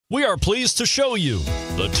We are pleased to show you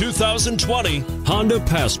the 2020 Honda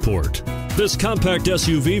Passport. This compact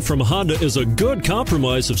SUV from Honda is a good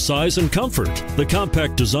compromise of size and comfort. The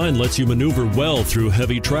compact design lets you maneuver well through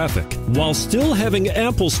heavy traffic, while still having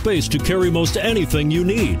ample space to carry most anything you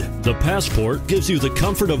need. The Passport gives you the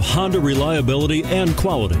comfort of Honda reliability and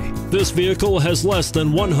quality. This vehicle has less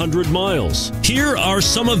than 100 miles. Here are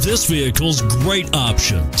some of this vehicle's great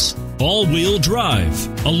options: all-wheel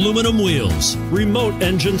drive, aluminum wheels, remote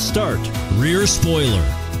engine start, rear spoiler,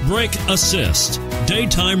 brake assist,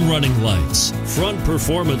 daytime running lights, front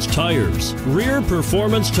performance tires, rear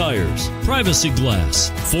performance tires, privacy glass,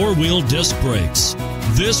 four-wheel disc brakes.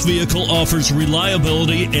 This vehicle offers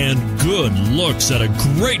reliability and good looks at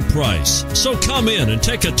a great price. So come in and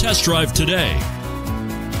take a test drive today.